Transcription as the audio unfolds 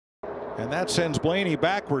And that sends Blaney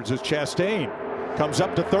backwards as Chastain comes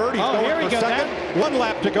up to third. He's here going we for go. second. One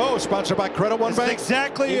lap to go. Sponsored by Credit One Bank. That's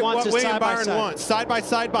exactly what William Byron side. wants. Side by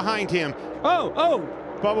side behind him. Oh.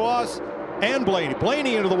 Bubba Wallace. And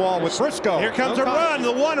Blaney into the wall with Briscoe. Here comes a run.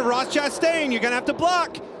 The one of Ross Chastain. You're going to have to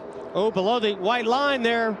block. Oh, below the white line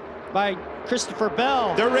there by Christopher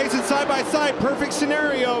Bell. They're racing side by side. Perfect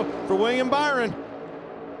scenario for William Byron.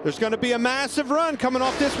 There's going to be a massive run coming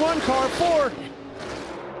off this one car. Four.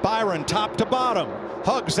 Byron top to bottom.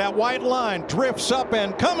 Hugs that white line, drifts up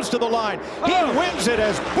and comes to the line. He wins it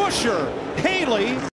as Buscher, Haley,